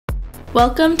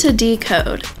Welcome to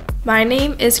Decode. My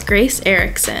name is Grace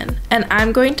Erickson, and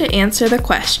I'm going to answer the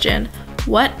question,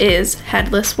 what is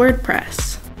Headless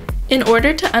WordPress? In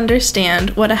order to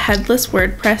understand what a Headless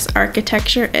WordPress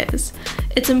architecture is,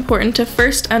 it's important to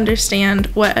first understand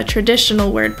what a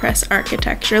traditional WordPress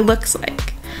architecture looks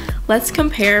like. Let's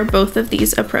compare both of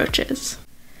these approaches.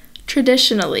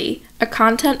 Traditionally, a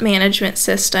content management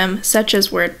system such as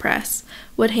WordPress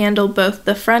would handle both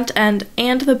the front end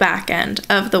and the back end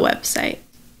of the website.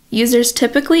 Users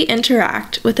typically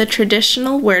interact with a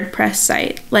traditional WordPress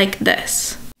site like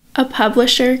this. A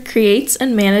publisher creates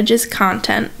and manages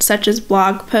content such as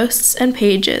blog posts and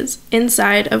pages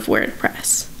inside of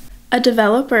WordPress. A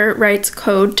developer writes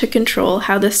code to control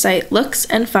how the site looks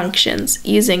and functions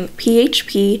using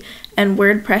PHP and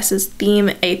WordPress's theme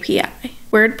API.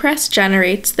 WordPress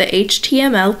generates the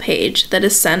HTML page that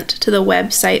is sent to the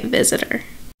website visitor.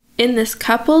 In this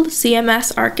coupled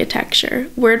CMS architecture,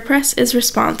 WordPress is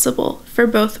responsible for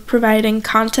both providing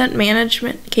content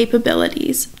management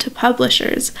capabilities to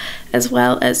publishers as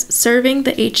well as serving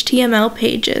the HTML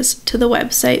pages to the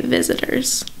website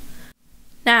visitors.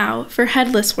 Now, for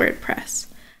Headless WordPress.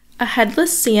 A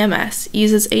headless CMS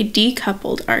uses a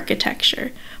decoupled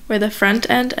architecture where the front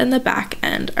end and the back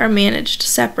end are managed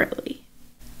separately.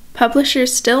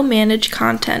 Publishers still manage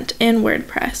content in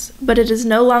WordPress, but it is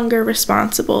no longer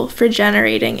responsible for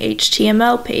generating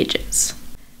HTML pages.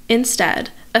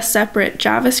 Instead, a separate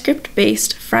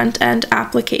JavaScript-based front-end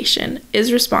application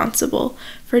is responsible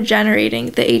for generating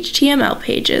the HTML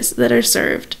pages that are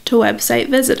served to website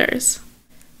visitors.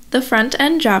 The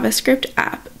front-end JavaScript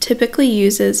app typically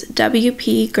uses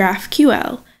WP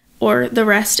GraphQL, or the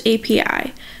REST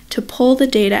API, to pull the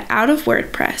data out of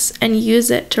WordPress and use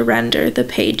it to render the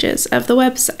pages of the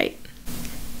website.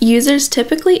 Users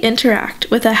typically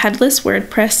interact with a headless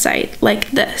WordPress site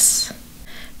like this.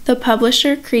 The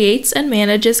publisher creates and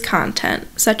manages content,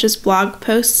 such as blog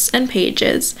posts and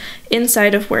pages,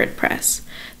 inside of WordPress.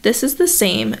 This is the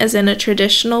same as in a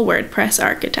traditional WordPress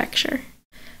architecture.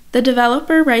 The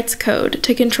developer writes code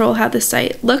to control how the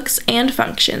site looks and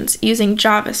functions using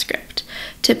JavaScript,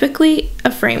 typically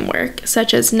a framework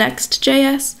such as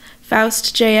Next.js,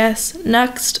 Faust.js,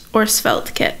 Nuxt, or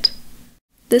SvelteKit.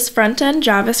 This front-end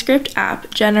JavaScript app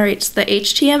generates the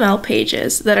HTML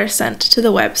pages that are sent to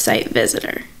the website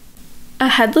visitor. A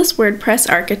headless WordPress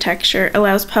architecture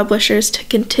allows publishers to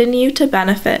continue to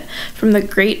benefit from the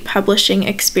great publishing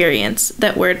experience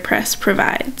that WordPress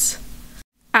provides.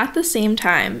 At the same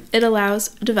time, it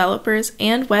allows developers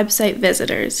and website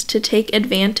visitors to take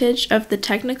advantage of the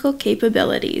technical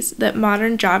capabilities that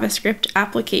modern JavaScript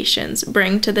applications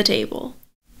bring to the table.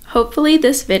 Hopefully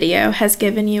this video has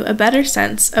given you a better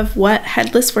sense of what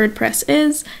Headless WordPress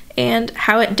is and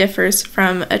how it differs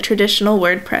from a traditional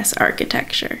WordPress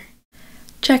architecture.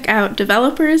 Check out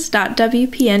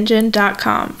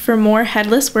developers.wpengine.com for more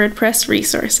Headless WordPress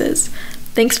resources.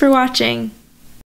 Thanks for watching!